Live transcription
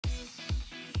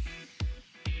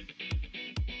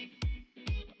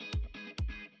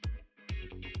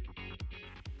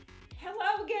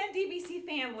Hello again, DBC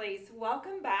families.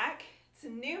 Welcome back. It's a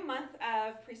new month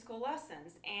of preschool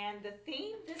lessons, and the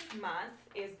theme this month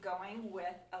is going with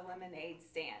a lemonade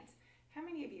stand. How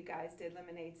many of you guys did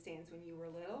lemonade stands when you were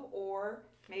little, or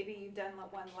maybe you've done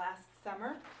one last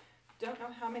summer? Don't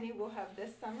know how many we'll have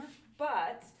this summer,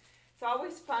 but it's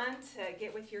always fun to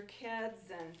get with your kids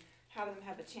and have them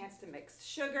have a chance to mix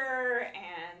sugar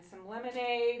and some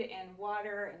lemonade and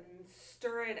water and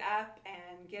stir it up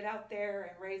and get out there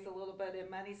and raise a little bit of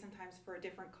money, sometimes for a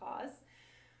different cause.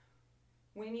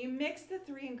 When you mix the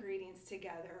three ingredients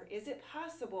together, is it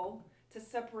possible to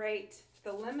separate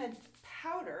the lemon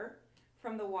powder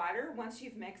from the water once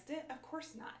you've mixed it? Of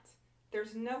course not.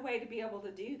 There's no way to be able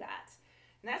to do that.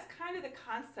 And that's kind of the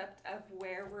concept of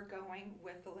where we're going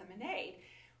with the lemonade.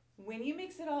 When you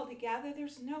mix it all together,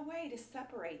 there's no way to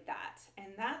separate that. And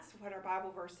that's what our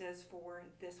Bible verse is for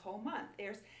this whole month.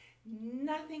 There's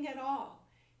nothing at all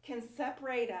can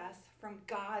separate us from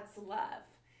God's love.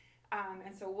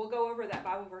 And so we'll go over that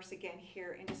Bible verse again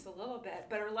here in just a little bit.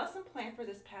 But our lesson plan for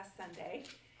this past Sunday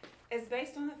is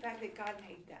based on the fact that God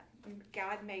made them.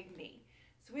 God made me.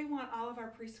 So we want all of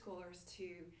our preschoolers to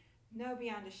know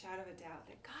beyond a shadow of a doubt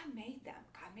that God made them.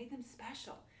 God made them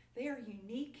special. They are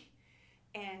unique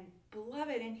and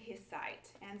beloved in His sight.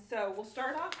 And so we'll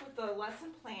start off with the lesson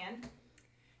plan.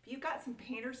 If you've got some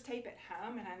painter's tape at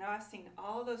home, and I know I've seen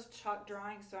all of those chalk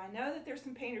drawings, so I know that there's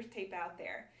some painter's tape out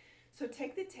there. So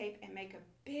take the tape and make a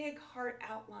big heart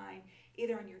outline,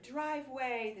 either on your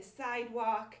driveway, the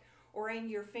sidewalk, or in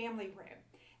your family room.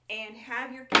 And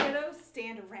have your kiddos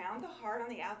stand around the heart on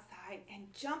the outside and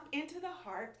jump into the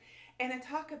heart and then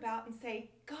talk about and say,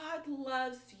 God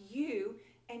loves you,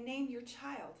 and name your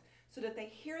child, so that they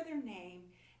hear their name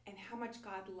and how much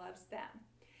God loves them.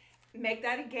 Make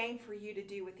that a game for you to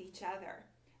do with each other.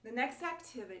 The next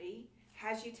activity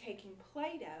has you taking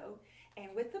Play-Doh,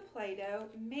 and with the Play-Doh,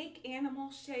 make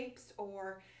animal shapes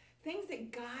or things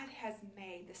that God has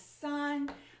made. The sun,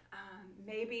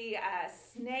 maybe a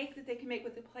snake that they can make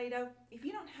with the Play-Doh. If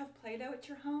you don't have Play-Doh at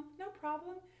your home, no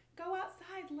problem. Go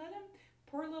outside, let them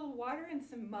pour a little water in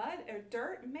some mud or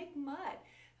dirt and make mud.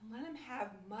 And let them have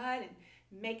mud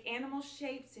and make animal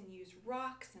shapes and use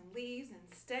rocks and leaves and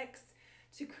sticks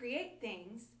to create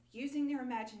things using their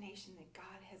imagination that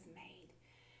God has made.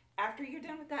 After you're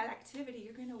done with that activity,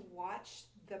 you're going to watch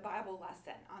the Bible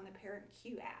lesson on the Parent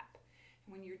Cue app.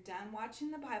 And when you're done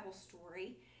watching the Bible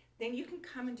story, then you can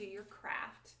come and do your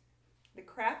craft. The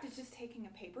craft is just taking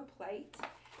a paper plate,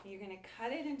 and you're going to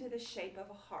cut it into the shape of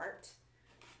a heart,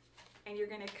 and you're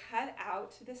going to cut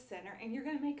out to the center, and you're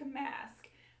going to make a mask.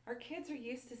 Our kids are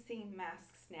used to seeing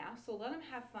masks now, so let them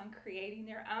have fun creating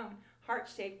their own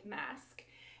heart-shaped mask.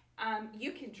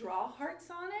 You can draw hearts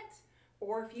on it,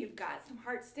 or if you've got some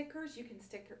heart stickers, you can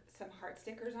stick some heart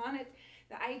stickers on it.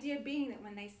 The idea being that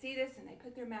when they see this and they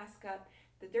put their mask up,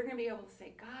 that they're going to be able to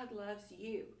say, God loves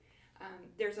you.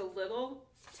 There's a little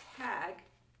tag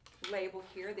label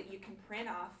here that you can print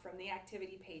off from the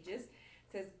activity pages.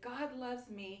 It says, God loves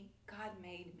me, God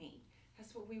made me.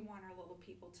 That's what we want our little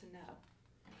people to know.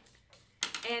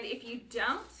 And if you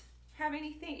don't have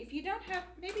anything, if you don't have,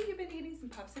 maybe you've been eating some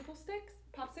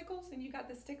popsicles and you got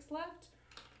the sticks left,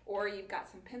 or you've got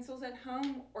some pencils at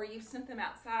home, or you've sent them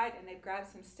outside and they've grabbed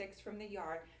some sticks from the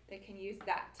yard, they can use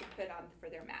that to put on for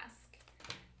their mask.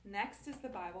 Next is the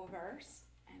Bible verse.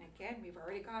 And again, we've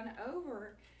already gone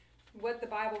over what the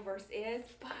Bible verse is,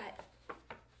 but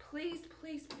please,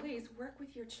 please, please work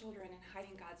with your children in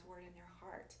hiding God's word in their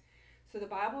heart. So the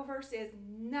Bible verse is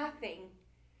nothing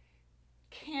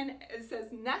can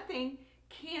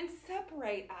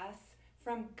separate us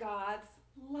from God's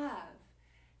love.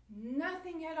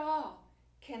 Nothing at all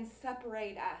can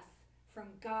separate us from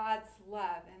God's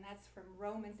love. And that's from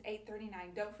Romans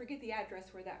 8:39. Don't forget the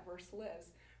address where that verse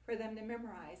lives for them to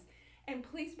memorize. And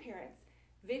please, parents,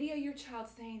 video your child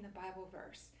saying the Bible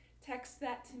verse. Text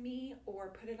that to me or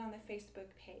put it on the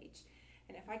Facebook page.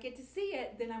 And if I get to see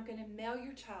it, then I'm going to mail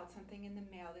your child something in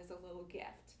the mail as a little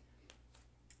gift.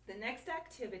 The next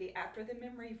activity after the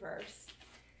memory verse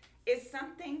is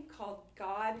something called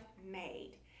God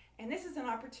made. And this is an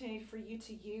opportunity for you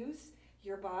to use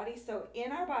your body. So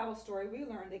in our Bible story, we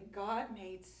learned that God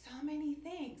made so many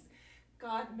things.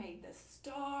 God made the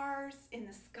stars in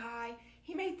the sky.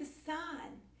 He made the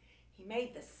sun. He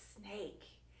made the snake.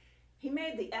 He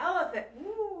made the elephant.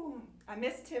 Woo! I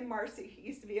miss Tim Marcy. He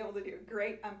used to be able to do a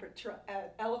great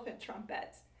elephant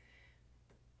trumpet.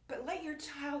 But let your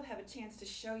child have a chance to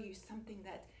show you something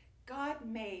that God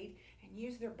made and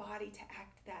use their body to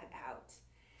act that out.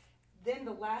 Then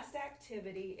the last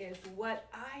activity is What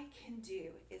I Can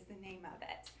Do is the name of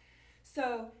it.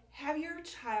 So have your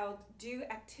child do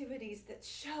activities that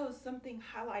show something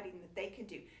highlighting that they can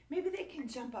do. Maybe they can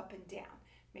jump up and down.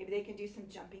 Maybe they can do some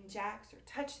jumping jacks or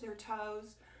touch their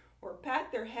toes or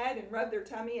pat their head and rub their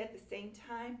tummy at the same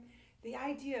time. The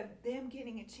idea of them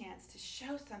getting a chance to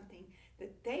show something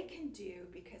that they can do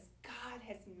because God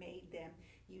has made them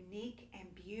unique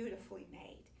and beautifully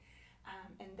made.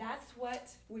 And that's what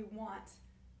we want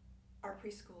our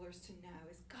preschoolers to know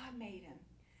is God made them.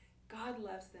 God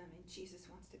loves them, and Jesus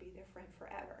wants to be their friend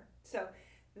forever. So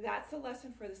that's the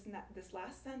lesson for this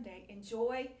last Sunday.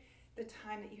 Enjoy the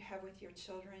time that you have with your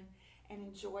children, and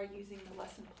enjoy using the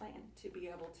lesson plan to be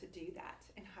able to do that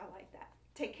and highlight that.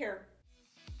 Take care.